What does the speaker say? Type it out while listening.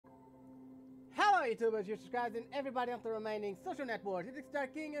Hello YouTubers, your subscribers, and everybody on the remaining social networks. It's Star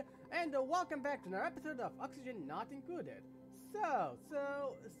King, and welcome back to another episode of Oxygen Not Included. So,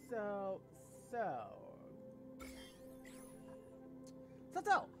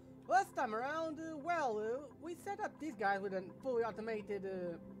 last time around, we set up these guys with a fully automated,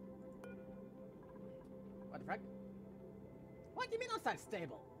 what the frick? What do you mean outside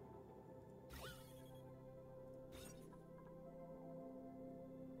stable?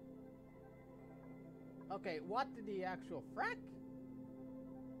 Okay, what the actual frack?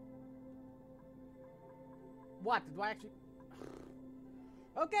 What? Do I actually...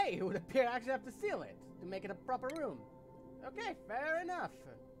 Okay, it would appear I actually have to seal it to make it a proper room. Okay, fair enough.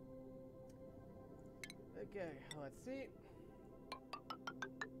 Okay, let's see.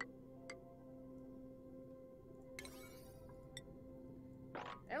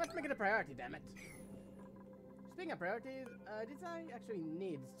 And let's make it a priority, damn it. Speaking of priorities, did I actually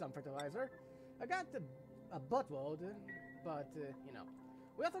need some fertilizer? I got a buttload, but, you know.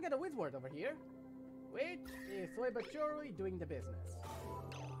 We also get a wizard over here, which is slowly but surely doing the business.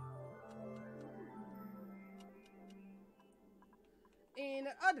 In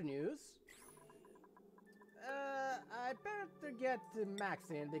other news, I better get Max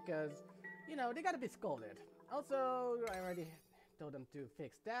in because, you know, they gotta be scolded. Also, I already told them to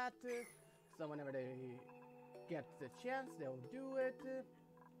fix that, so whenever they get the chance, they'll do it.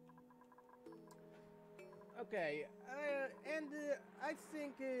 Okay, and I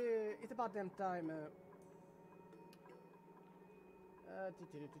think it's about damn time.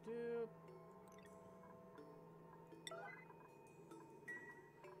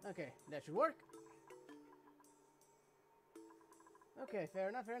 Okay, that should work. Okay, fair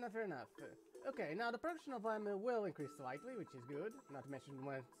enough, fair enough, fair enough. Okay, now the production of them will increase slightly, which is good. Not to mention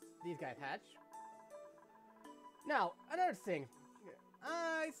when these guys hatch. Now, another thing.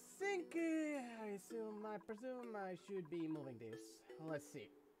 I think, I presume I should be moving this. Let's see.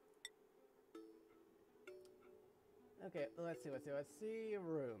 Okay, let's see,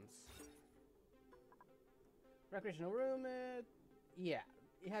 rooms. Recreational room, yeah.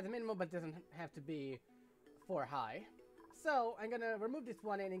 It has a minimum, but doesn't have to be 4 high. So, I'm gonna remove this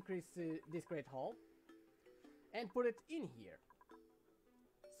one and increase this great hall. And put it in here.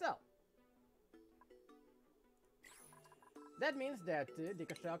 So. That means that they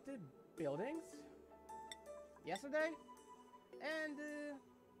constructed buildings yesterday, and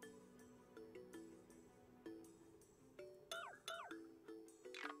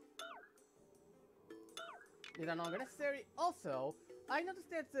these are no longer necessary. Also, I noticed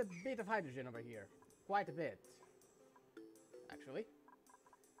there's a bit of hydrogen over here. Quite a bit. Actually.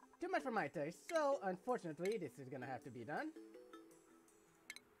 Too much for my taste, so unfortunately this is gonna have to be done.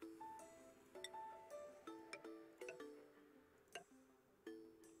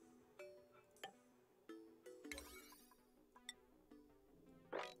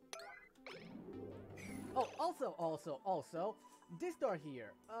 Oh, also, this door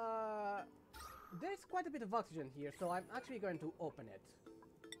here, there's quite a bit of oxygen here, so I'm actually going to open it.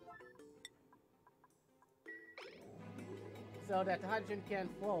 So that the hydrogen can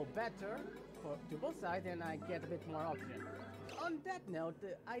flow better to both sides and I get a bit more oxygen. On that note,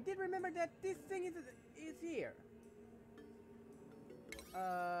 I did remember that this thing is here.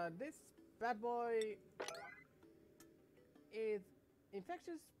 This bad boy is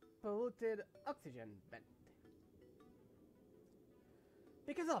infectious polluted oxygen vent.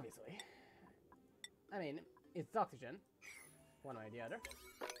 Because obviously, I mean, it's oxygen, one way or the other.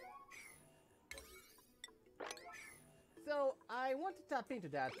 So I want to tap into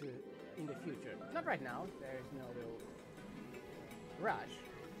that in the future. Not right now, there is no real rush.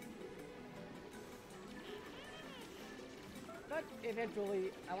 But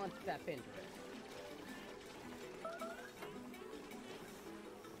eventually, I want to tap into it.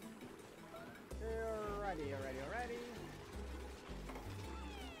 Alrighty.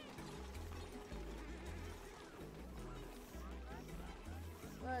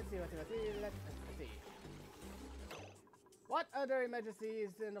 Let's see. What other emergencies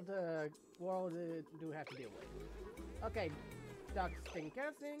of the world do we have to deal with? Okay, Doc's taking care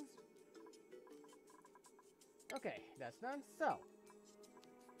of things. Okay, that's done. So.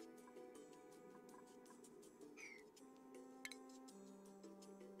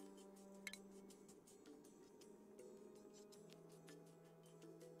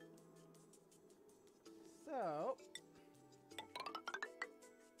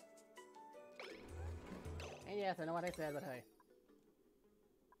 And yes, I know what I said, but hey.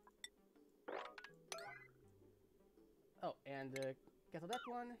 Oh, and cancel that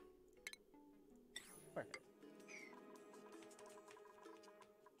one. Perfect.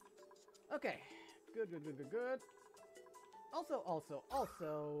 Okay, Good, good, good, good, good.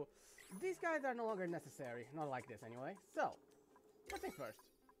 Also, these guys are no longer necessary. Not like this, anyway. So, first things first.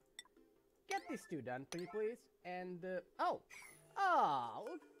 Get these two done, pretty please. And, oh! Oh!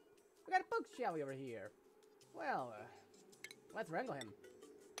 We got a Pug Shelly over here. Well, let's wrangle him.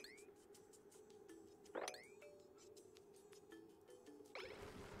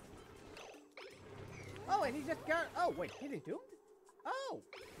 Oh, and he just got... Oh, wait, he's entombed? Oh!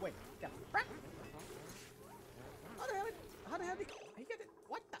 Wait, the crap? How the hell did he get it?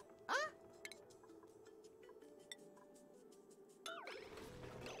 What the? Huh?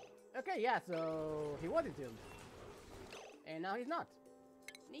 Okay, yeah, so he was entombed. And now he's not.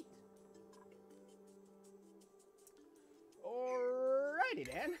 Neat. Alrighty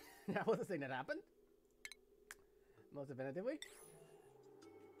then. That was the thing that happened. Most definitively.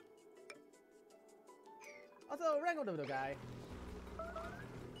 Also, wrangle the little guy.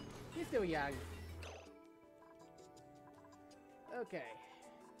 He's still young. Okay.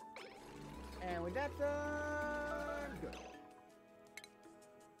 And with that done, good.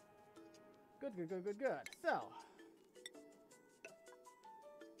 Good, good, good, good, good. So.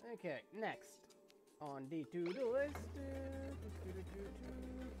 Okay, next. On the to-do list.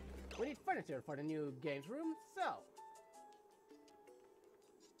 We need furniture for the new games room, so.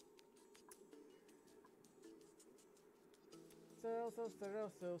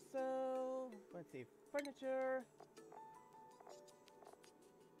 So. Let's see. Furniture.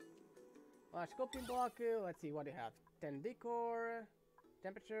 Sculpting block. Let's see what do you have. 10 decor.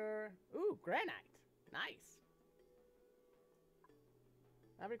 Temperature. Ooh, granite. Nice.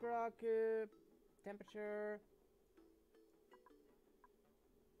 Fabric rock. Temperature.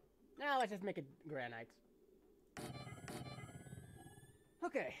 Now let's just make it granite.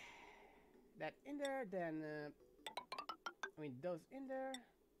 Okay. That in there, then. Those in there.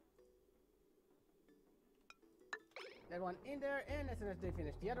 That one in there, and as soon as they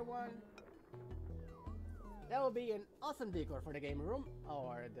finish the other one, that will be an awesome decor for the game room,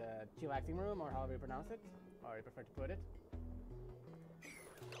 or the chillaxing room, or however you pronounce it, or you prefer to put it.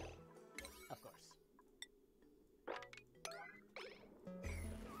 Of course.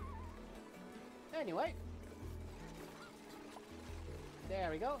 Anyway. There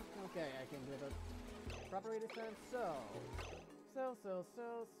we go. Okay, I can do it properly this time. So.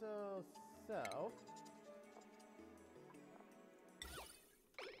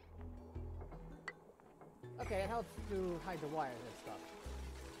 Okay, it helps to hide the wires and stuff.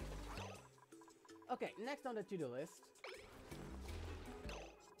 Okay, next on the to-do list.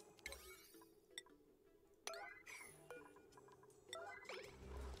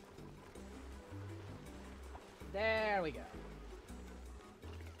 There we go.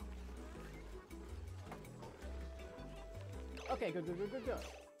 Okay, good.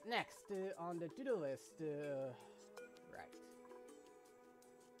 Next, on the to-do list, right.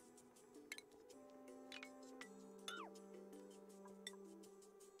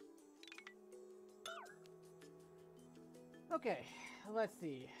 Okay, let's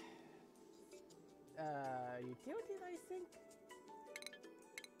see. Utilities, I think?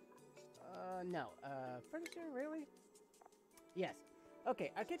 No. Furniture, really? Yes.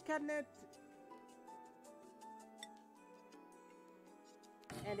 Okay, arcade cabinet.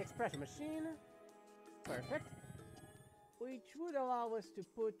 And expression machine. Perfect. Which would allow us to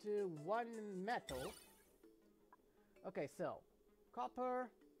put one metal. Okay, so. Copper.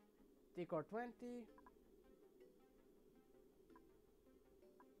 Decor 20.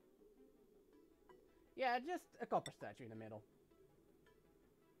 Yeah, just a copper statue in the middle.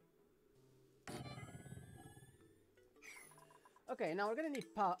 Okay, now we're gonna need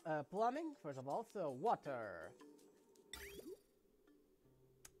plumbing, first of all, so water.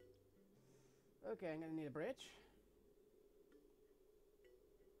 Okay, I'm gonna need a bridge.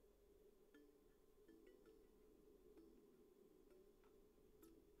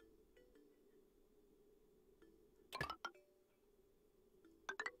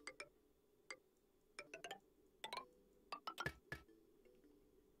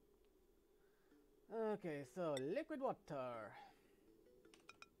 Okay, so liquid water.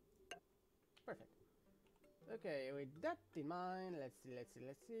 Perfect. Okay, with that in mind, let's see.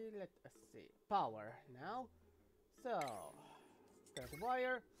 Power now. So, grab the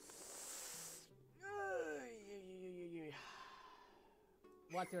wire.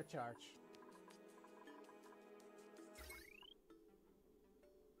 What's your charge?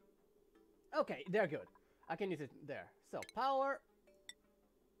 Okay, they're good. I can use it there. So, power.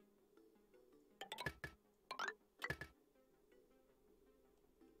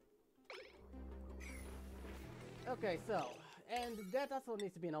 Okay, so, and that also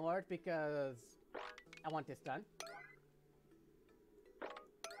needs to be an alert because I want this done.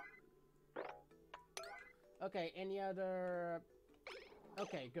 Okay, any other...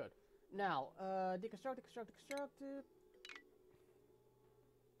 Okay, good. Now, deconstruct.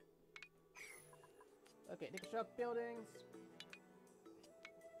 Okay, deconstruct buildings.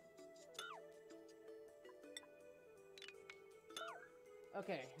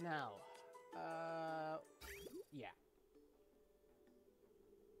 Okay, now, yeah.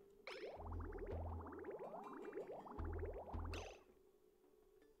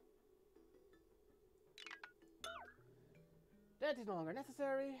 That is no longer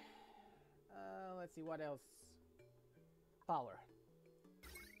necessary. Let's see what else. Power.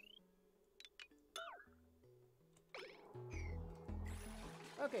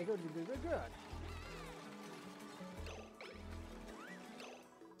 Okay, good.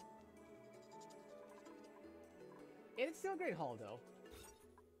 It's still a great hall, though.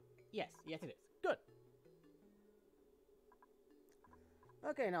 Yes, it is. Good.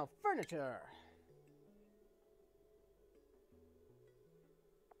 Okay, now furniture.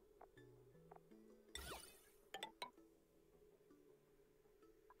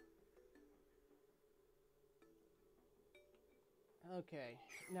 Okay,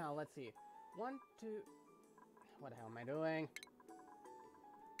 now let's see. 1, 2... What the hell am I doing?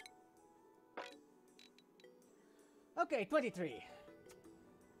 Okay, 23.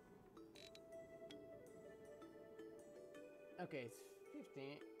 Okay, it's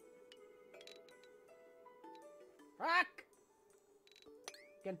 15. Fuck!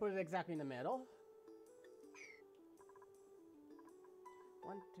 Can put it exactly in the middle.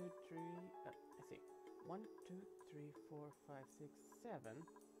 1, 2, 3... let's see. 1, 2, 3, 4, 5, 6, 7.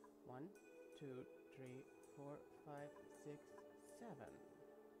 1, 2, 3, 4, 5, 6, 7.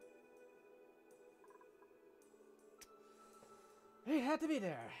 It had to be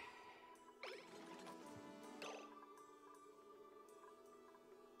there.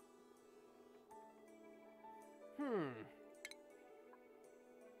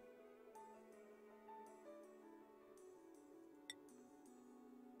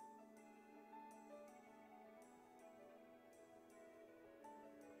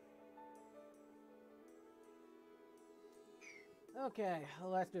 Okay,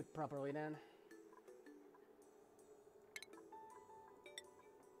 let's do it properly then.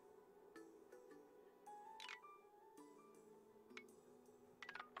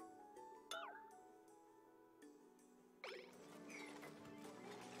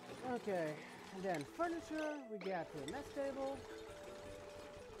 Okay, and then furniture, we got the mess table.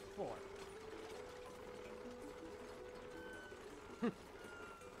 4.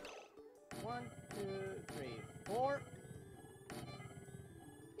 1, 2, 3, 4.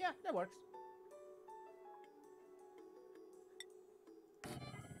 Yeah, that works.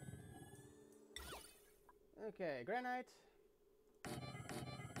 Okay, granite.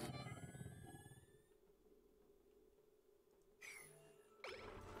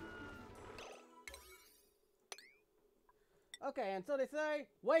 Okay, and so they say,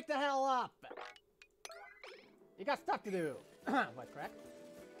 wake the hell up! You got stuff to do. What, crack?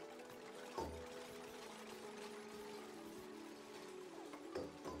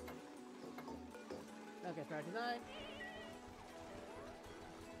 Okay, 39.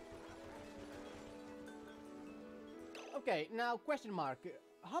 Okay, now question mark.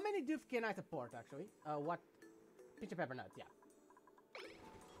 How many doofs can I support actually? What? Peach pepper nuts, yeah.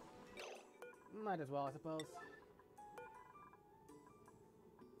 Might as well, I suppose.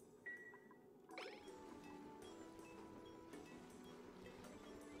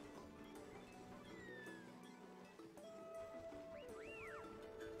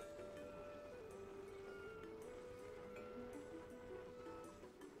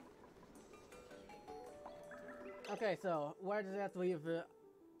 Okay, so where does that leave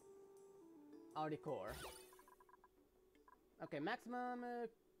our decor? Okay, maximum,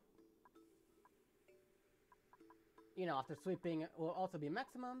 you know, after sweeping will also be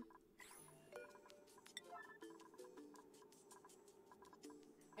maximum.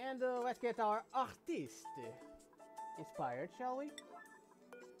 And let's get our artiste inspired, shall we?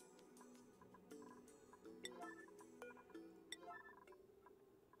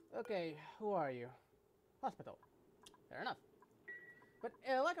 Okay, who are you? Hospital. Fair enough. But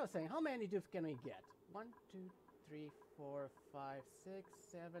like I was saying, how many doofs can we get? 1, 2, 3, 4, 5, 6,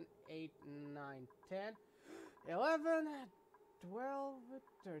 7, 8, 9, 10, 11, 12,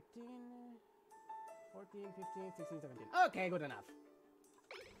 13, 14, 15, 16, 17. Okay, good enough.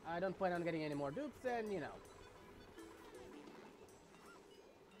 I don't plan on getting any more dupes, and you know.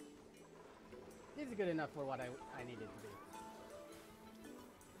 This is good enough for what I needed to do.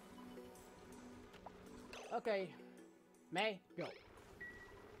 Okay, May, go.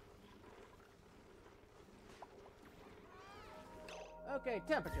 Okay,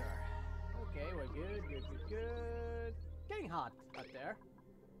 temperature. Okay, we're good, good, good, good. Getting hot up there.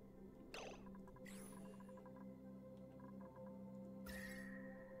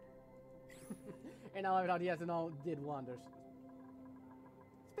 And now everybody has all did wonders.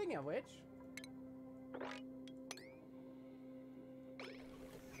 Speaking of which...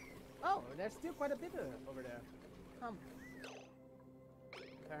 Oh, there's still quite a bit over there.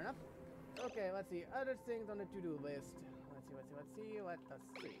 Fair enough. Okay, let's see. Other things on the to-do list. Let's see. Let us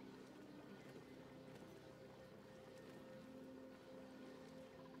see.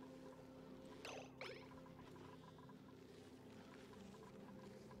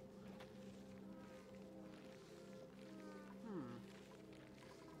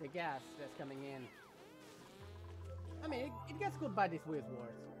 The gas that's coming in. I mean, it gets good by these Wiz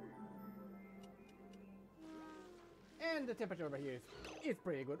Wars. And the temperature over here is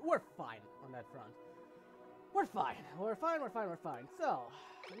pretty good. We're fine on that front. We're fine. We're fine. So,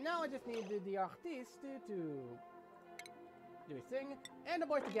 now I just need the artist to do his thing. And the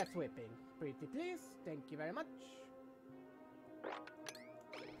boys to get sweeping. Pretty please. Thank you very much.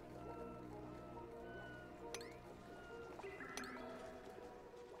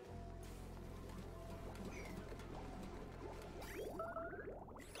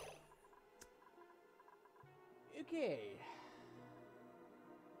 Okay.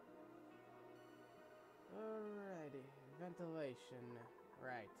 Alrighty. Ventilation.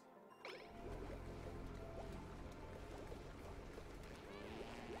 Right.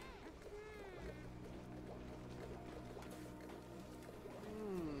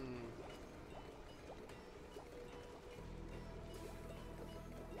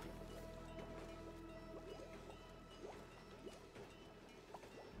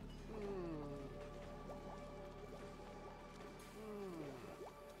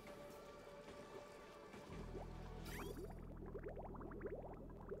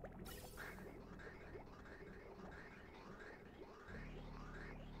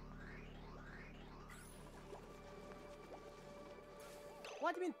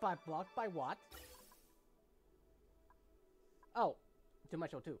 What do you mean 5 blocked? By what? Oh, too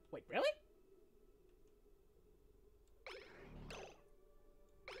much O2. Wait, really?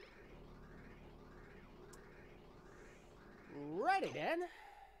 Righty then.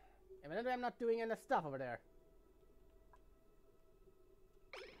 Evidently I'm not doing enough stuff over there.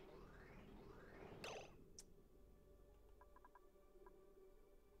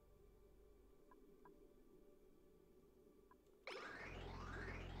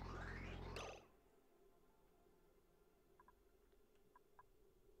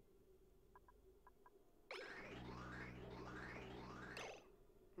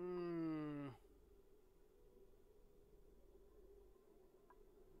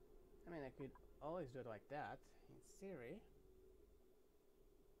 I mean, I could always do it like that, in theory.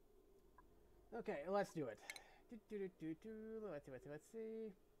 Okay, let's do it. Let's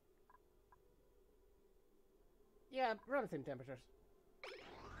see. Yeah, around the same temperatures.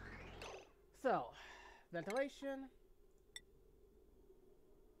 So, ventilation.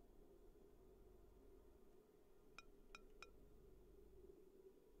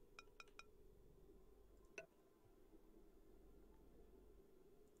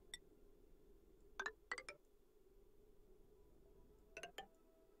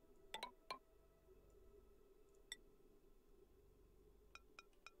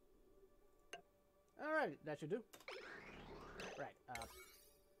 Alright, that should do. Right,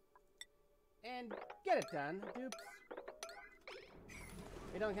 and get it done. Oops.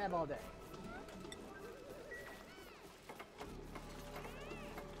 We don't have all day.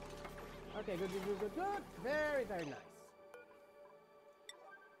 Okay, good. Very, very nice.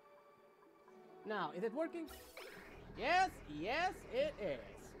 Now, is it working? Yes, it is.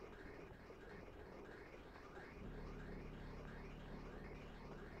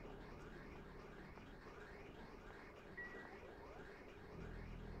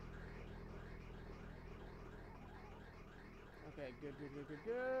 Okay, good.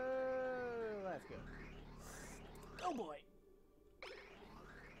 Let's go. Oh boy.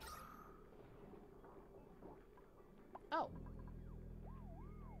 Oh.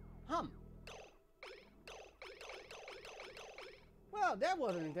 Well, that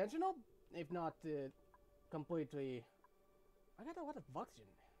wasn't intentional. If not completely... I got a lot of oxygen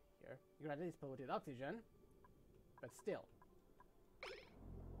here. You got this polluted oxygen. But still.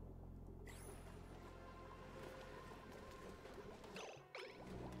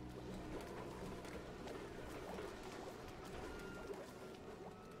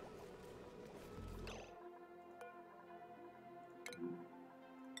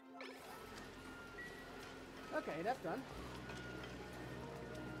 Okay, that's done.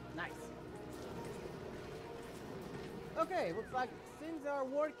 Nice. Okay, looks like things are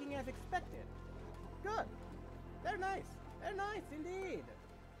working as expected. Good. They're nice. They're nice indeed.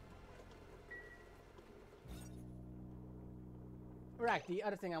 Right, the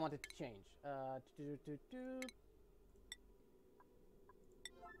other thing I wanted to change.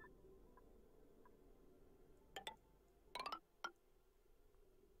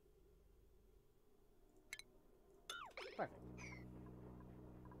 Perfect.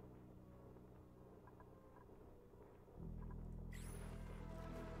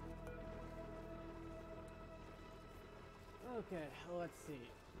 Okay, let's see.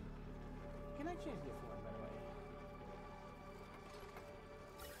 Can I change this one, by the way?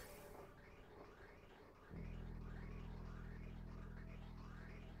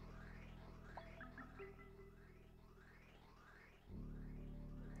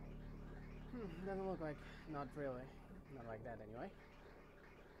 Doesn't look like... Not really. Not like that, anyway.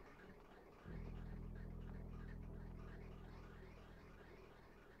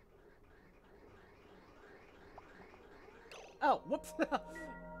 Oh, whoops!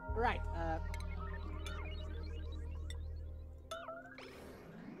 Right,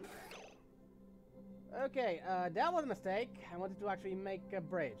 okay, that was a mistake. I wanted to actually make a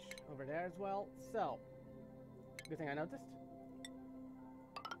bridge over there as well, so... Good thing I noticed.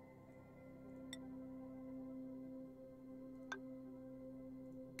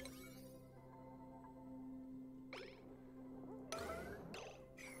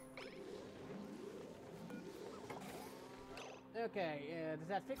 Okay, does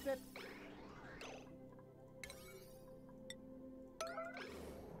that fix it?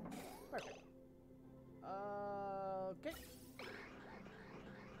 Perfect. Okay.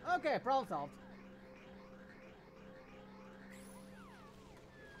 Okay, problem solved.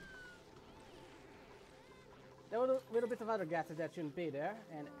 There were little bits of other gases that shouldn't be there,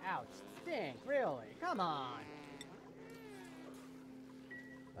 and ouch, stink, really? Come on!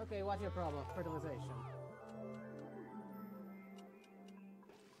 Okay, what's your problem? Fertilization.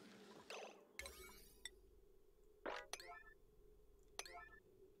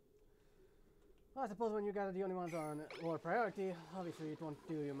 Well, I suppose when you guys are the only ones on lower priority, obviously it won't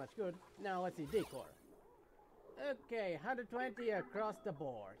do you much good. Now let's see, decor. Okay, 120 across the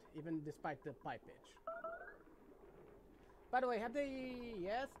board, even despite the pipe pitch. By the way, have they...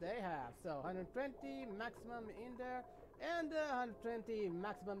 Yes, they have. So, 120 maximum in there, and 120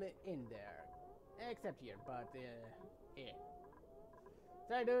 maximum in there. Except here, but,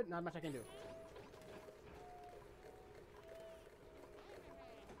 Sorry, dude, not much I can do.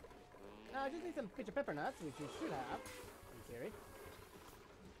 Now, I just need some pitcher pepper nuts, which you should have, in theory.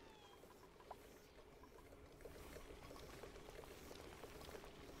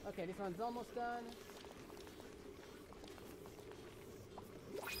 Okay, this one's almost done.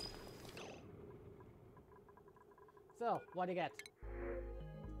 So, what do you get?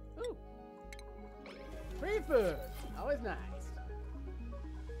 Ooh! Free food! Always nice.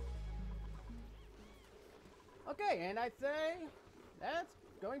 Okay, and I'd say that's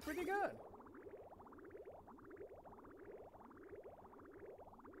going pretty good.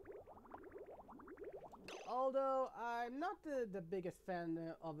 Although, I'm not the biggest fan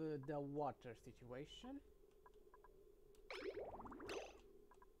of the water situation.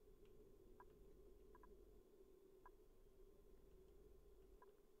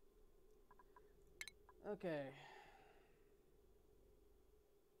 Okay.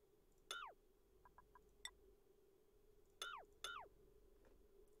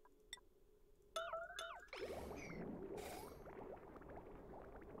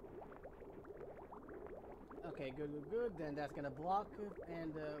 Okay, good, good, good. Then that's gonna block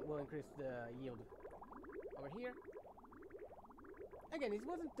and will increase the yield over here. Again, this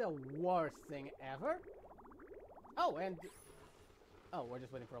wasn't the worst thing ever. Oh, and... Oh, we're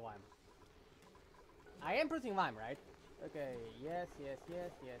just waiting for a lime. I am putting lime, right? Okay, yes, yes, yes,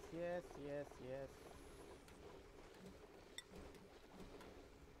 yes, yes, yes, yes.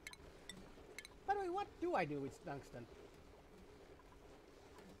 By the way, what do I do with tungsten?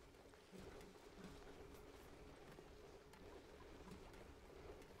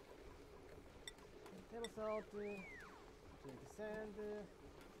 Table salt, 20 sand.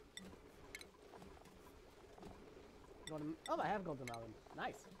 Golden, oh, I have golden melon.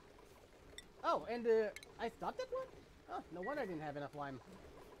 Nice. Oh, and I stopped that one? Oh, no wonder I didn't have enough lime.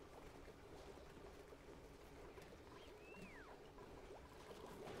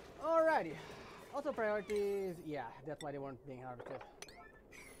 Alrighty. Also priorities, yeah, that's why they weren't being harvested.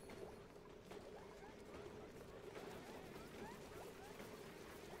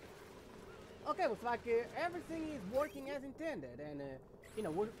 Okay, looks like everything is working as intended, and you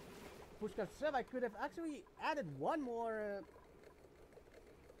know, push comes to shove, I could have actually added one more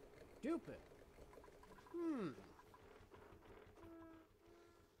dupe.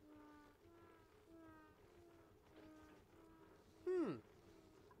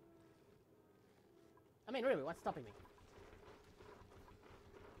 I mean, really, what's stopping me?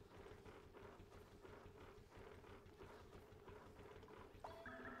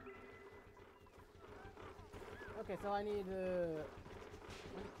 Okay, so I need 1, 2, 3,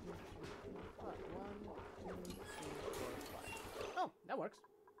 4, 5. Oh, that works.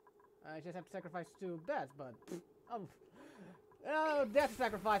 I just have to sacrifice 2 beds, but oh, that's a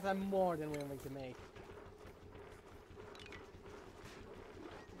sacrifice I'm more than willing to make.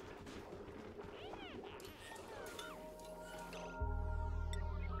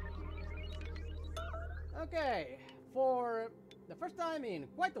 Okay, for the first time in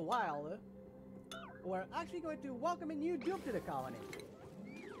quite a while, we're actually going to welcome a new dupe to the colony.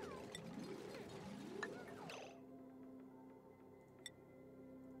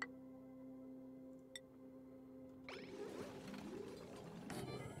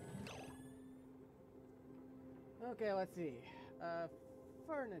 Okay, let's see.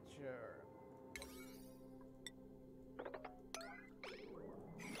 Furniture.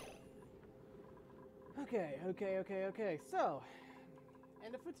 Okay. So,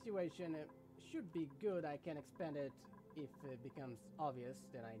 in the food situation, it should be good. I can expand it if it becomes obvious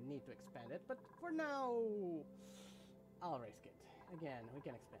that I need to expand it. But for now, I'll risk it. Again, we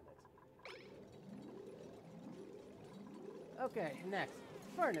can expand it. Okay, next.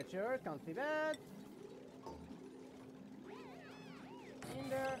 Furniture, comfy bed. In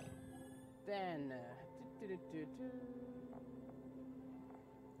there. Then,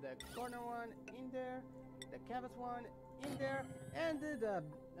 the corner one in there, the canvas one in there, and the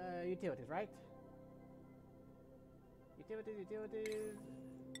utilities, right? Utilities.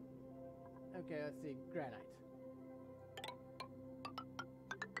 Okay, let's see, granite.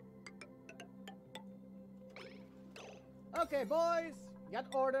 Okay, boys,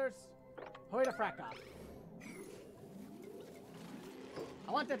 got orders. Hurry the frack up.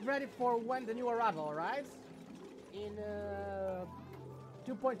 I want that ready for when the new arrival arrives in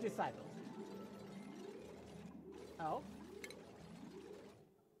 2.3 cycles. Oh.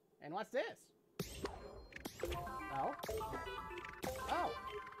 And what's this? Oh. Oh.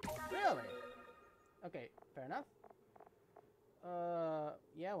 Really? Okay, fair enough.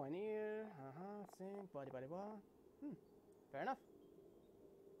 Yeah, 1 year. Sink, blah. Fair enough.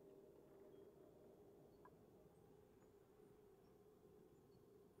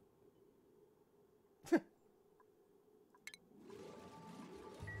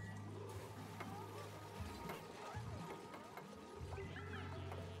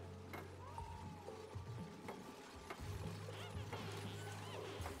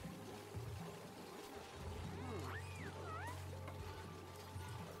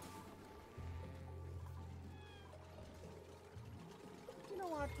 You know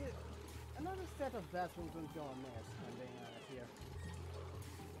what? Another set of bathrooms won't go amiss, I'm being honest here.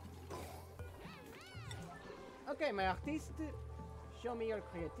 Okay, my artiste, show me your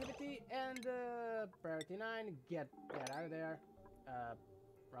creativity, and priority 9, get out of there.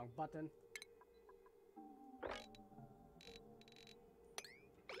 Wrong button.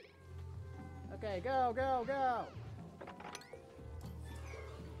 Okay, go!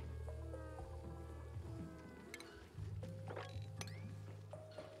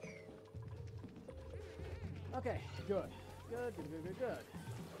 Okay, good.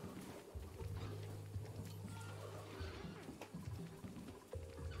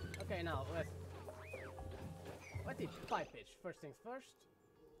 Okay, now let's eat 5 pitch. First things first.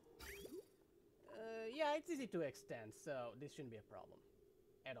 Yeah, it's easy to extend, so this shouldn't be a problem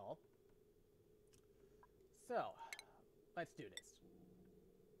at all. So, let's do this.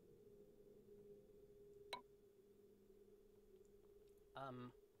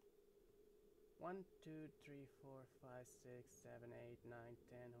 Um, 1, 2, 3, 4, 5, 6, 7, 8, 9,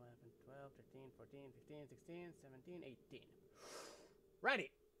 10, 11, 12, 13, 14, 15, 16, 17, 18. Ready!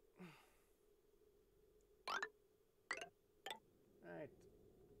 Alright.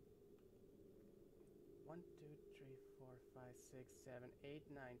 1, 2, 3, 4, 5, 6, 7, 8,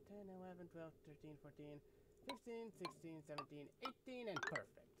 9, 10, 11, 12, 13, 14, 15, 16, 17, 18, and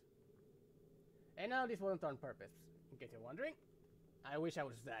perfect. And now this wasn't on purpose, in case you're wondering. I wish I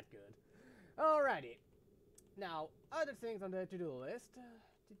was that good. Alrighty. Now, other things on the to-do list.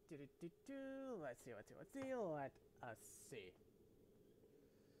 Let's see. Let us see.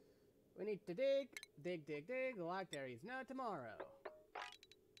 We need to dig, like there is no tomorrow.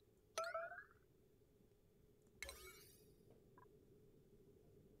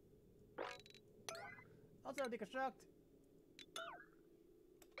 Also, deconstruct.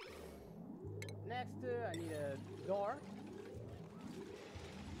 Next, I need a door.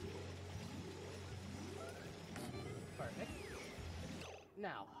 Perfect.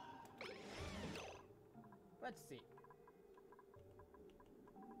 Now, let's see.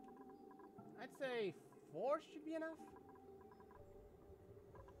 I'd say 4 should be enough.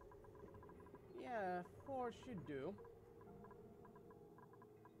 Yeah, 4 should do.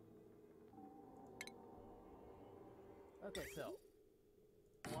 Okay, so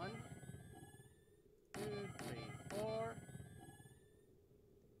 1, 2, 3, 4,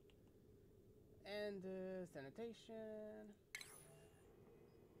 and sanitation.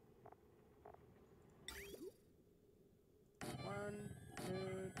 One,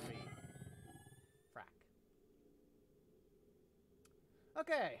 two, three. Frack.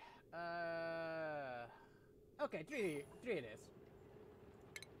 Okay. Okay, three it is.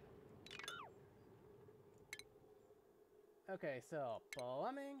 Okay, so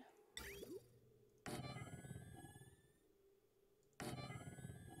plumbing.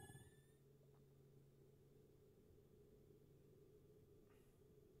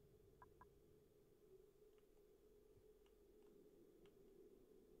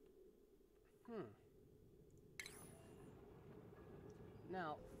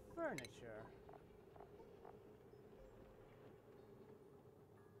 Now, furniture.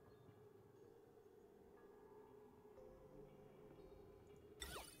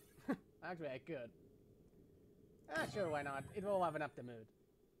 Actually, I could. Sure, why not? It will liven up the mood.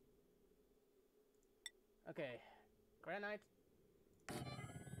 Okay, granite.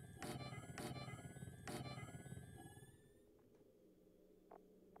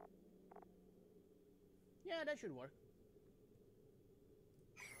 Yeah, that should work.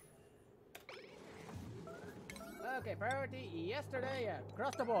 Okay, priority yesterday,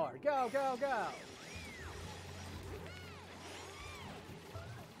 across the board. Go, go, go!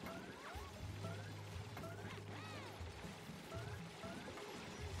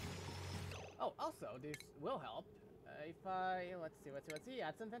 Oh, also, this will help if I, let's see,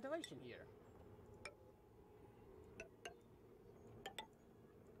 add some ventilation here.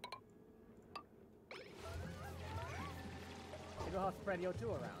 It will help spread your 2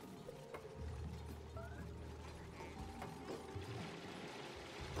 around.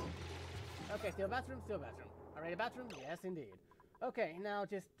 Okay, still bathroom, still bathroom. Already bathroom? Yes, indeed. Okay, now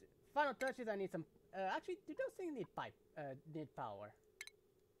just final touches. I need some. Actually, do those things need need power?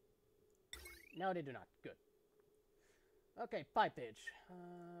 No, they do not. Good. Okay, pipage.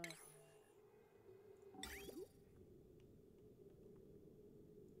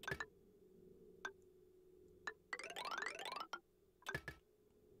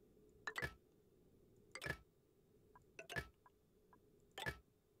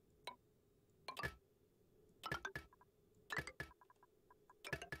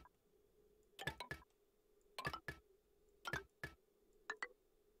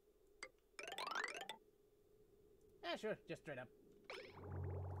 Yeah, sure, just straight up.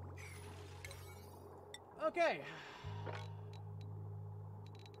 Okay.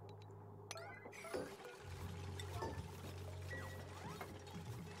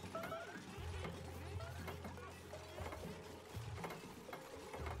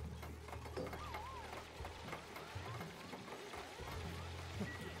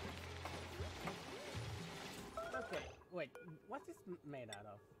 Okay, wait, what's this made out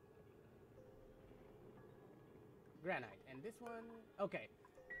of? Granite, and this one? Okay.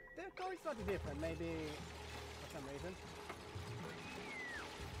 The color is slightly different, maybe for some reason.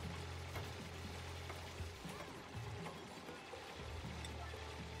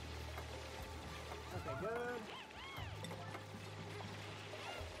 Okay, good.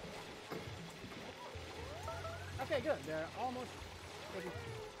 Okay, good. They're almost taken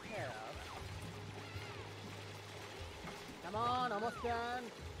care of. Come on, almost done.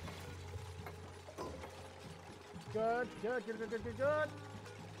 Good, good, good, good, good, good, good.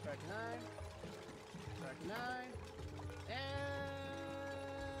 39. 39. And...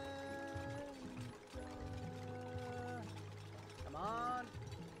 come on.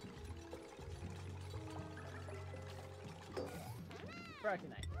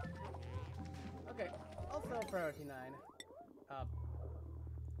 39. Okay, also 39.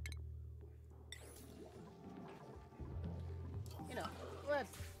 You know,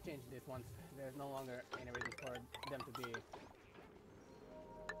 let's change this once there's no longer any reason for them to be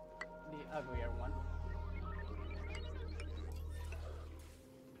the uglier one.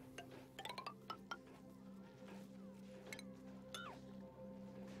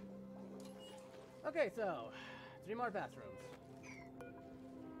 Okay, so 3 more bathrooms.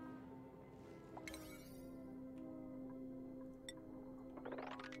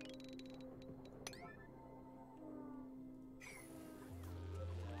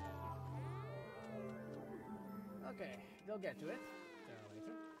 Okay, they'll get to it.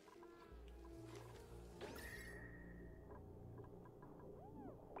 Later.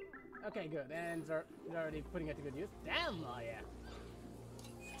 Okay, good. And they're already putting it to good use. Damn, oh yeah.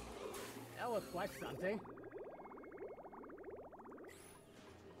 That was quite something.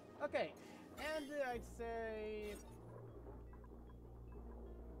 Okay, and I'd say...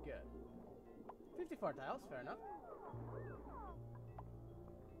 Good. 54 tiles, fair enough.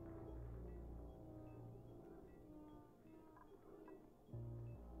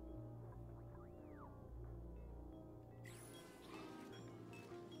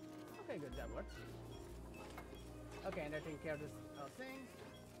 Okay, good, that works. Okay, and they're taking care of this thing.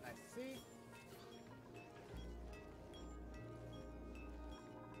 I see.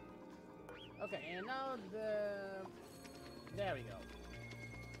 Okay, and now the... There we go.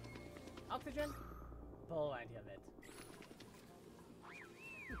 Oxygen? Plenty of it.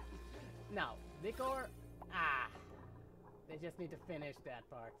 Now, decor? Ah! They just need to finish that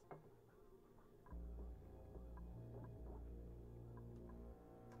part.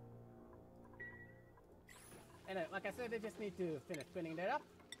 And like I said, they just need to finish spinning that up.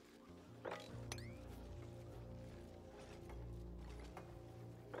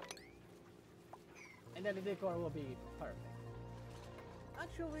 And then the decor will be perfect.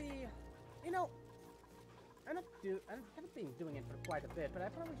 Actually, you know, I haven't been doing it for quite a bit, but I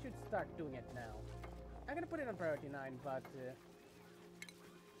probably should start doing it now. I'm gonna put it on priority 9, but...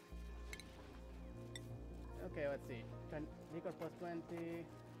 okay, let's see. Decor plus 20...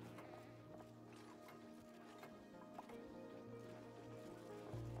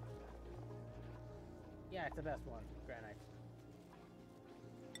 Yeah, it's the best one, granite.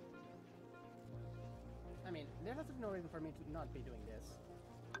 I mean, there's no reason for me to not be doing this.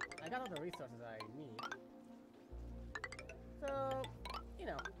 I got all the resources I need. So, you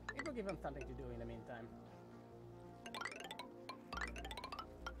know, it will give them something to do in the meantime.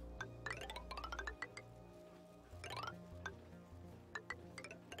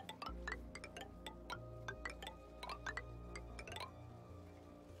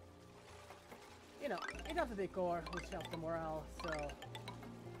 You know, it helps the decor, which helps the morale, so...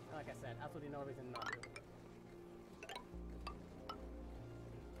 Like I said, absolutely no reason not to.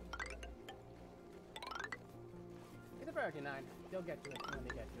 It's a priority 9. They'll get to it when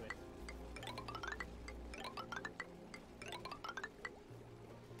they get to it.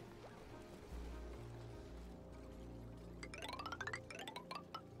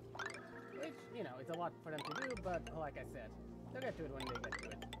 Which, you know, it's a lot for them to do, but like I said, they'll get to it when they get to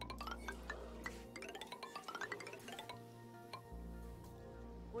it.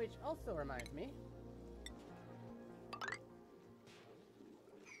 Which also reminds me...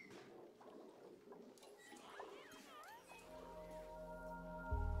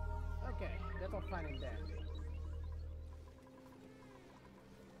 Okay, that's all fine and dandy.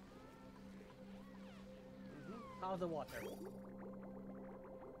 How's the water?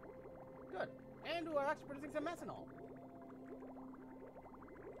 Good. And we're actually producing some methanol.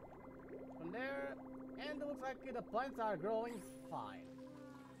 From there, and it looks like the plants are growing fine.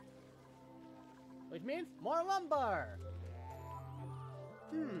 Which means more lumber!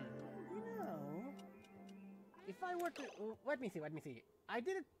 You know... If I were to... let me see. I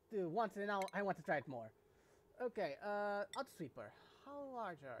did it once and now I want to try it more. Okay, Auto Sweeper. How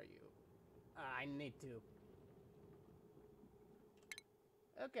large are you? I need to.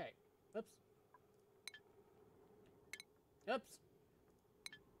 Okay. Oops. Oops.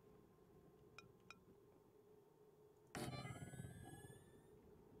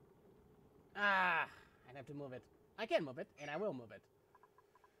 Ah! I have to move it. I can move it, and I will move it.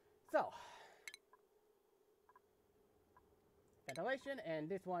 So. Ventilation, and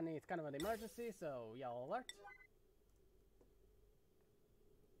this one is kind of an emergency, so y'all alert.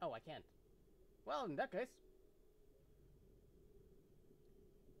 Oh, I can't. Well, in that case.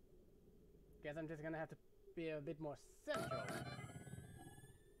 Guess I'm just gonna have to be a bit more central.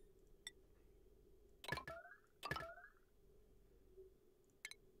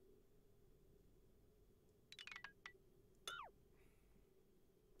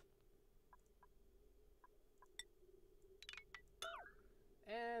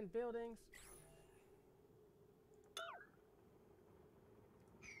 And buildings.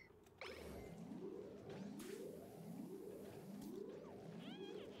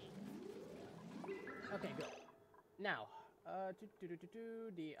 Okay, good. Now,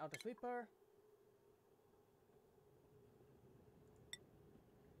 the Auto Sweeper.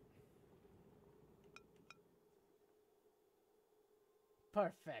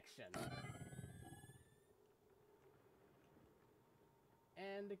 Perfection.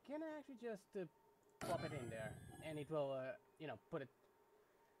 And can I actually just pop it in there? and it will, you know, put it.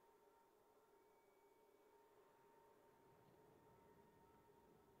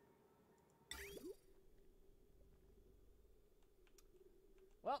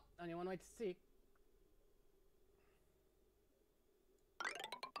 Well, only one way to see.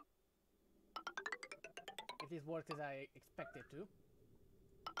 If this works as I expect it to.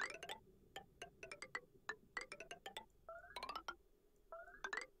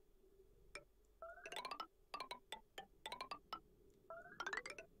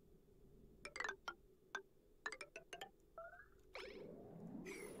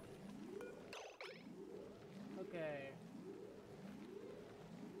 Okay.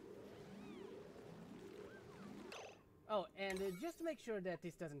 Oh, and just to make sure that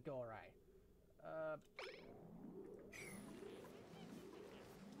this doesn't go awry.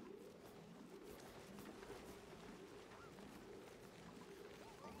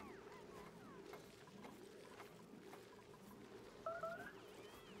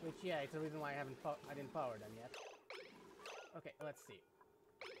 Which, yeah, it's the reason why I didn't power them yet. Okay, let's see.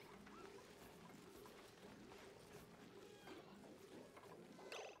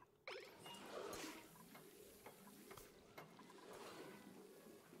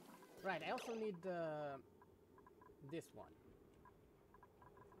 Right, I also need this one.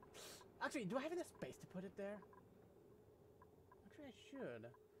 Actually, do I have enough space to put it there? Actually, I should.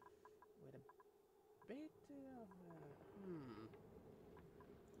 With a bit of...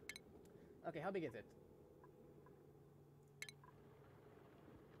 Okay, how big is it?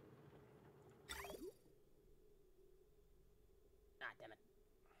 Ah, damn it.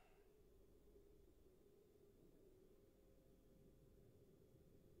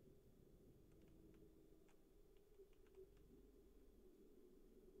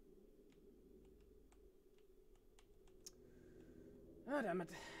 Oh, damn it.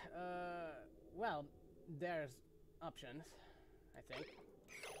 Well, there's options, I think.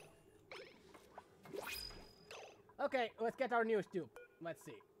 Okay, let's get our new tube. Let's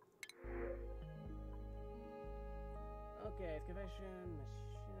see. Okay, excavation,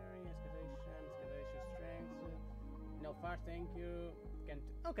 machinery, excavation strength. No far, thank you. Can't.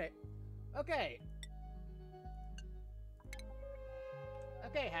 Okay. Okay.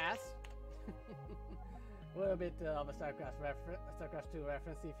 Okay, Haas. A little bit of a StarCraft 2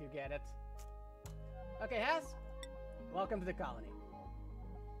 reference, if you get it. Okay, Haas. Welcome to the colony.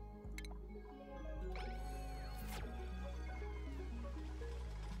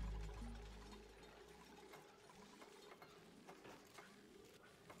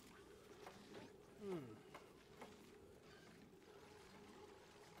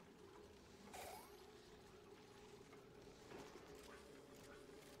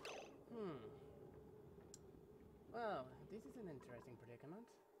 Well, this is an interesting predicament.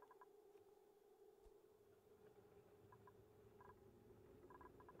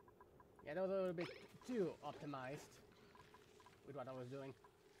 Yeah, that was a little bit too optimized with what I was doing.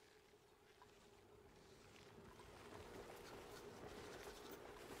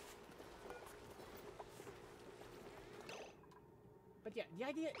 But yeah, the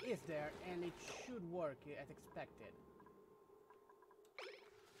idea is there, and it should work as expected.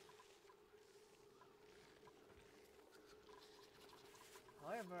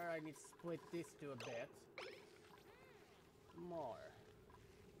 However, I need to split this to a bit more,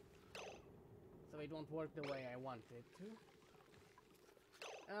 so it won't work the way I want it to.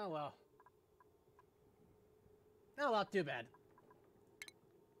 Oh well. Oh well, too bad.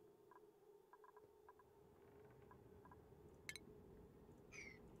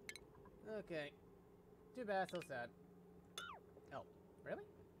 Okay. Too bad, so sad. Oh, really?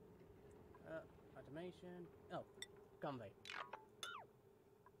 Automation. Oh, convey.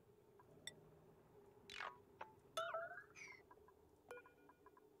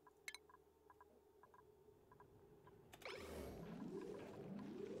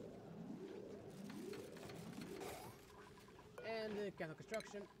 And cancel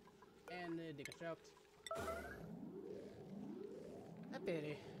construction. And deconstruct. A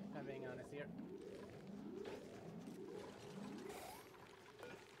pity, if I'm being honest here.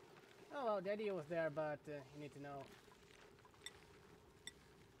 Oh well, the idea was there, but you need to know.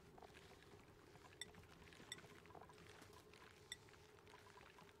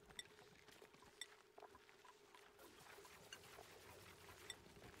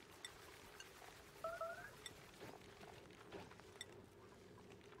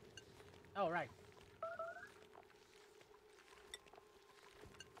 Oh, right.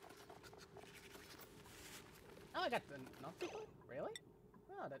 Oh, I got the non-sequel? Really?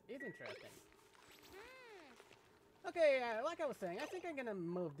 Oh, that is interesting. Okay, like I was saying, I think I'm gonna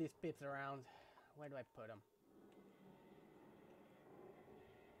move these pips around. Where do I put them?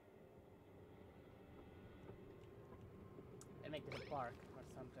 make this a park or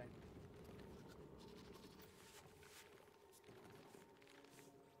something.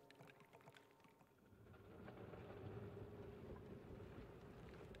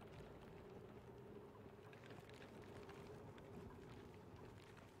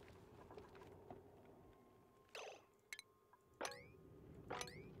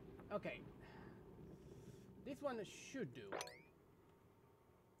 Okay. This one should do.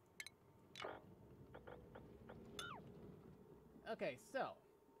 Okay, so.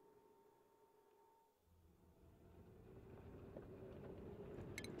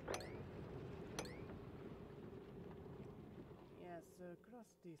 Yes, cross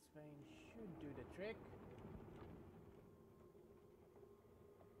this vein should do the trick.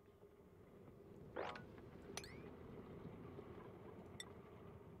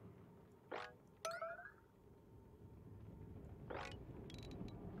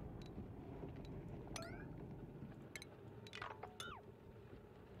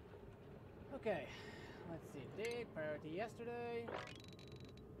 Okay, let's see. Dig, priority yesterday.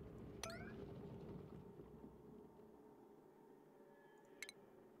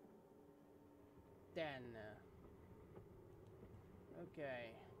 Then,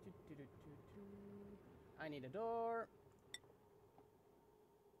 okay. I need a door.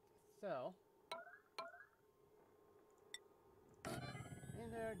 So, in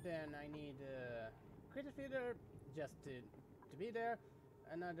there, then I need a critter feeder just to be there.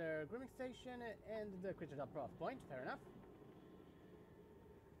 Another grooming station and the critter drop-off point. Fair enough.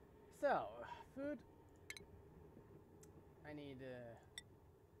 So, food. I need a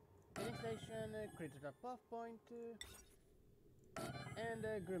feeding station, critter drop-off point, and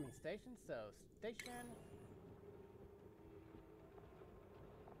a grooming station. So, station.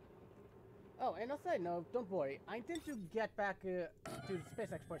 Oh, and also, no, don't worry. I intend to get back to the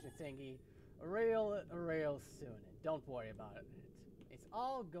space exploration thingy real soon. Don't worry about it. It's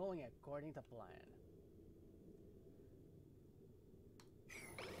all going according to plan.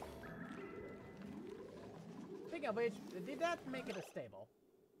 Speaking of which, did that make it a stable?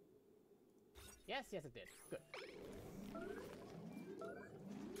 Yes, yes it did. Good.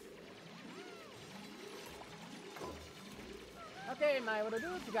 Okay, my little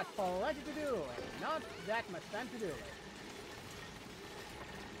dudes, you got plenty to do, and not that much time to do it.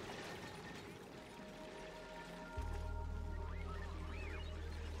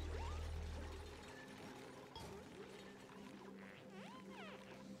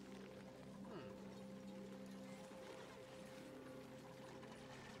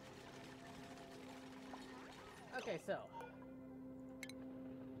 Okay, so.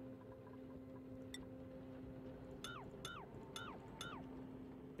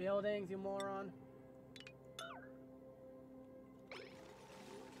 Buildings, you moron.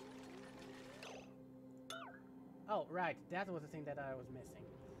 Oh, right, that was the thing that I was missing.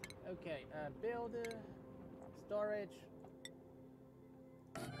 Okay, build, storage.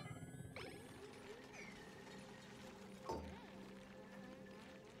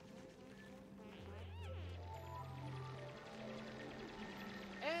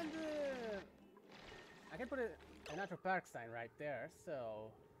 And, I can put an outdoor park sign right there,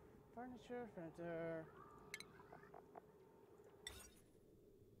 so... Furniture.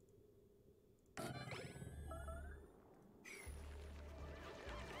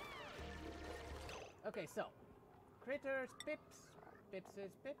 Okay, so critters, pips,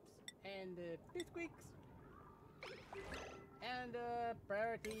 and pipsqueaks, and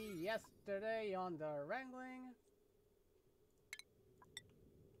priority yesterday on the wrangling.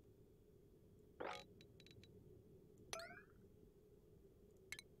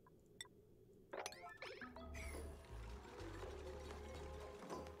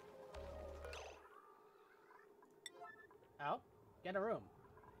 Oh, get a room.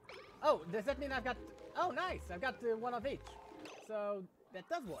 Oh, does that mean I've got... Oh, nice! I've got one of each. So, that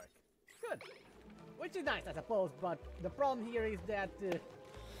does work. Good. Which is nice, I suppose, but the problem here is that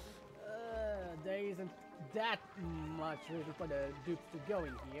there isn't that much really for the dupes to go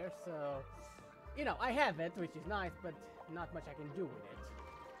in here, so... You know, I have it, which is nice, but not much I can do with it.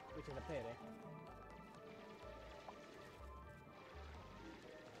 Which is a pity.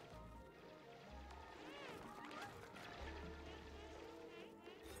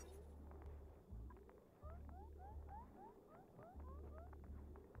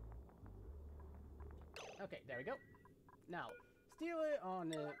 Okay, there we go. Now, still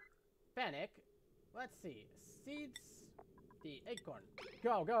on panic. Let's see. Seeds. The acorn.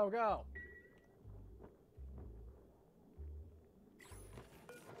 Go, go, go!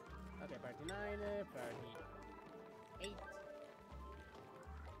 Okay, 39, 38.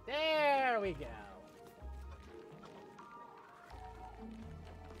 There we go.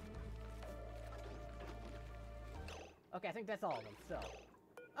 Okay, I think that's all of them, so...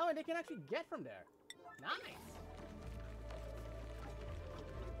 Oh, and they can actually get from there. Nice!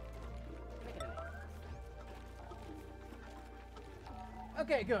 Make it an 8.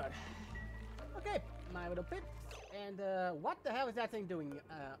 Okay, good. Okay, my little pips. And, what the hell is that thing doing,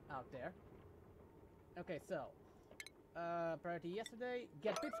 out there? Okay, so... priority yesterday,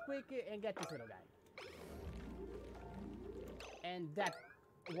 get pips quick and get this little guy. And that...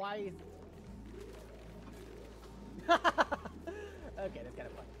 Why is... Okay, that's kind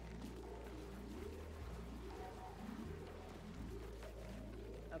of fun.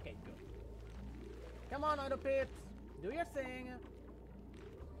 Okay, good. Come on, auto pips! Do your thing!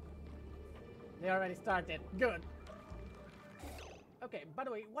 They already started. Good! Okay, by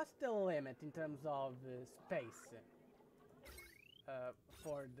the way, what's the limit in terms of space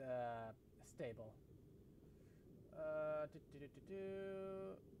for the stable?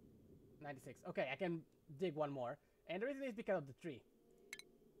 96. Okay, I can dig one more. And the reason is because of the tree.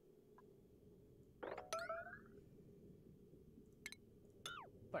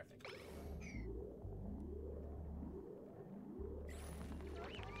 Perfect.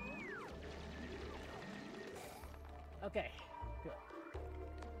 Okay, good.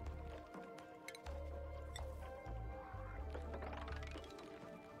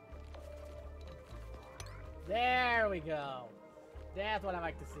 There we go. That's what I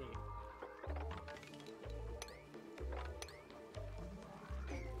like to see.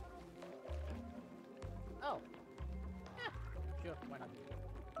 Oh. Yeah, sure, why not?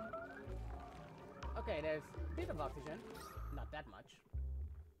 Okay, there's a bit of oxygen. Not that much.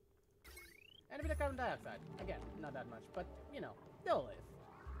 And a bit of carbon dioxide. Again, not that much, but, you know, still is.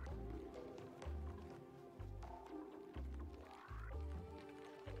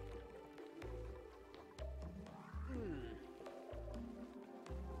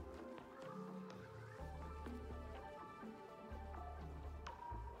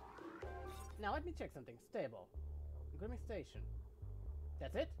 Now let me check something. Stable. Grooming station.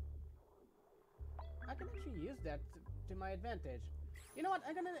 That's it? I can actually use that to my advantage. You know what?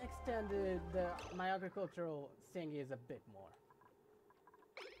 I'm gonna extend my agricultural thingies a bit more.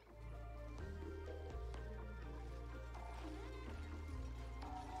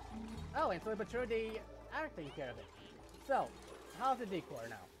 Oh, and so but sure they are taking care of it. So, how's the decor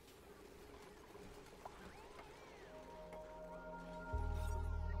now?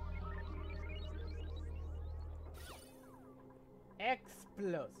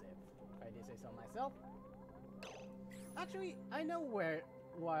 Explosive, if I do say so myself. Actually, I know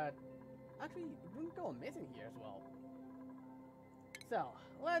what... Actually, it wouldn't go missing here as well. So,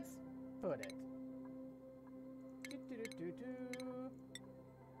 let's put it.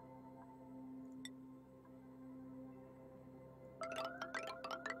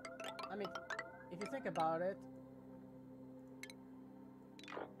 I mean, if you think about it...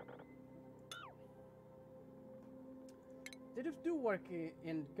 They just do work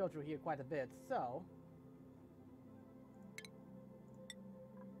and go through here quite a bit, so...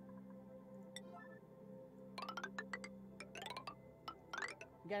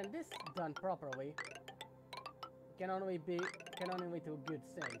 Again, this done properly can only lead to good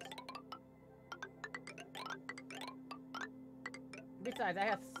things. Besides, I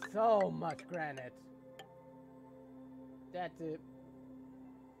have so much granite that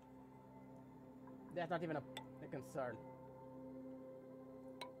that's not even a concern.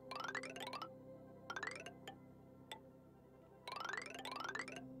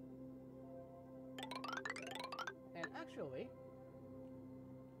 And actually,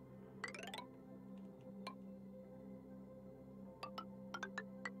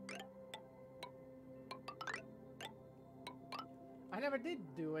 I never did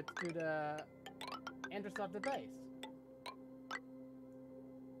do it to the entrance of the base.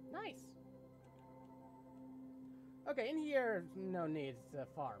 Nice. Okay, in here, no needs a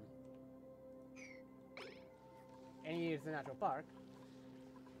farm. And here's the natural park.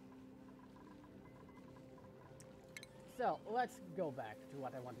 So, let's go back to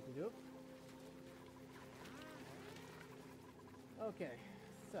what I wanted to do. Okay,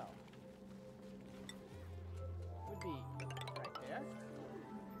 so... would be right there.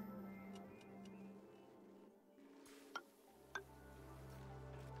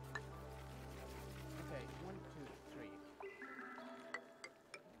 Okay, 1, 2, 3.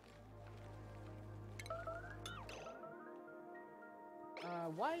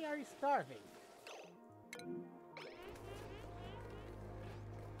 Why are you starving?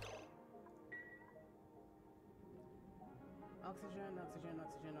 Oxygen, oxygen,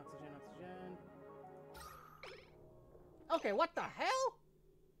 oxygen, oxygen, oxygen. Okay, what the hell?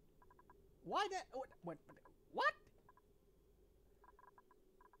 Why that? What?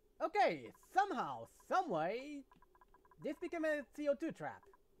 Okay, somehow, someway, this became a CO2 trap.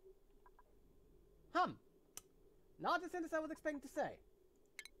 Not the sentence I was expecting to say.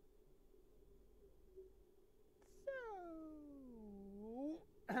 So...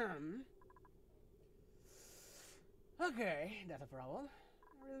 okay, that's a problem.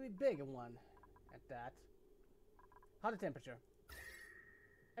 A really big one at that. How's the temperature?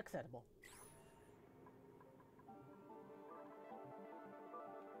 Acceptable.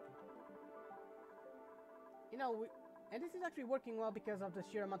 You know, and this is actually working well because of the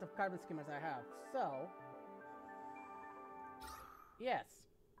sheer amount of carbon skimmers I have. So, yes,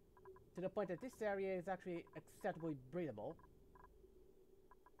 to the point that this area is actually acceptably breathable.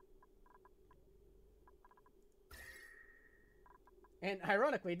 And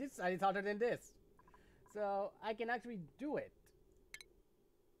ironically, this side is hotter than this. So, I can actually do it.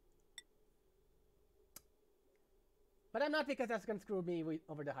 But I'm not, because that's going to screw me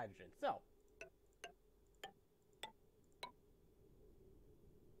over the hydrogen. So,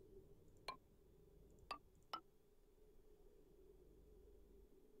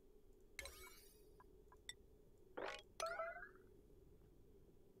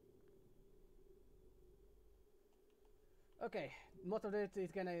 okay, most of it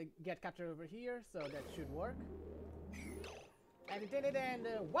is gonna get captured over here, so that should work. And it did it, and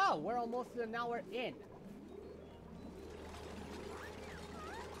wow, we're almost an hour in.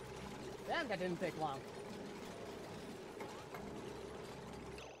 Damn, that didn't take long.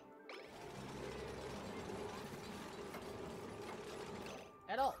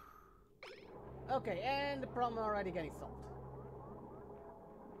 At all. Okay, and the problem already getting solved.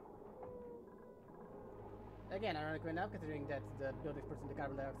 Again, ironically enough, considering that the buildings percent the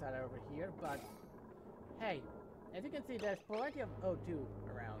carbon dioxide are over here, but hey, as you can see, there's plenty of O2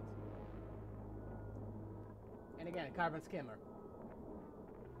 around. And again, a carbon skimmer.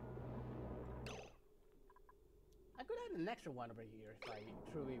 I could add an extra one over here if I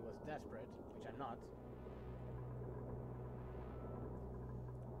truly was desperate, which I'm not.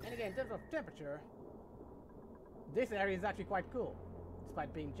 And again, in terms of temperature, this area is actually quite cool,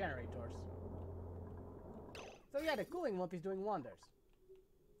 despite being generators. So yeah, the cooling lump is doing wonders,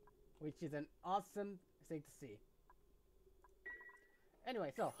 which is an awesome thing to see.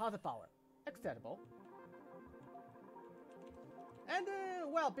 Anyway, so how's the power? Acceptable. And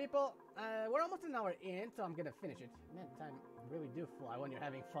well, people, we're almost an hour in, so I'm gonna finish it. Man, time really do fly when you're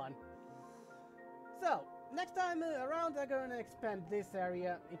having fun. So next time around, I'm gonna expand this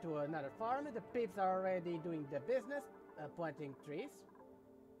area into another farm. The peeps are already doing the business, planting trees.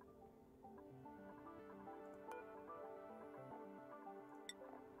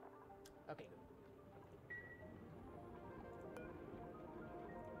 Okay, good.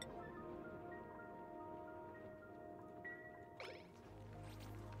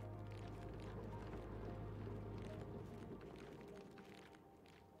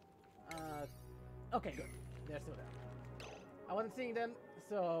 Okay, good. They're still there. I wasn't seeing them,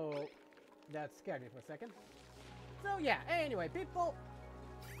 so that scared me for a second. So yeah, anyway, people,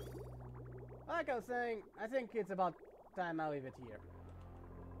 like I was saying, I think it's about time I leave it here.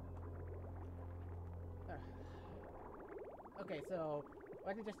 Okay, so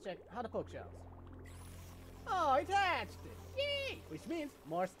let me just check how the poke shells. Oh, it hatched! Yay! Which means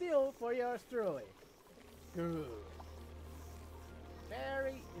more steel for yours truly. Good.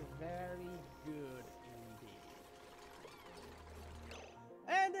 Very, very good indeed.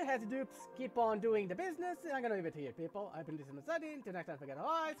 And the head dupes keep on doing the business. I'm gonna leave it here, people. I've been this in the study. Until next time, forget to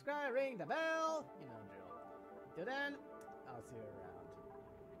like, subscribe, ring the bell. You know the drill. Until then, I'll see you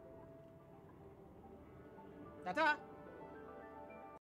around. Ta-ta!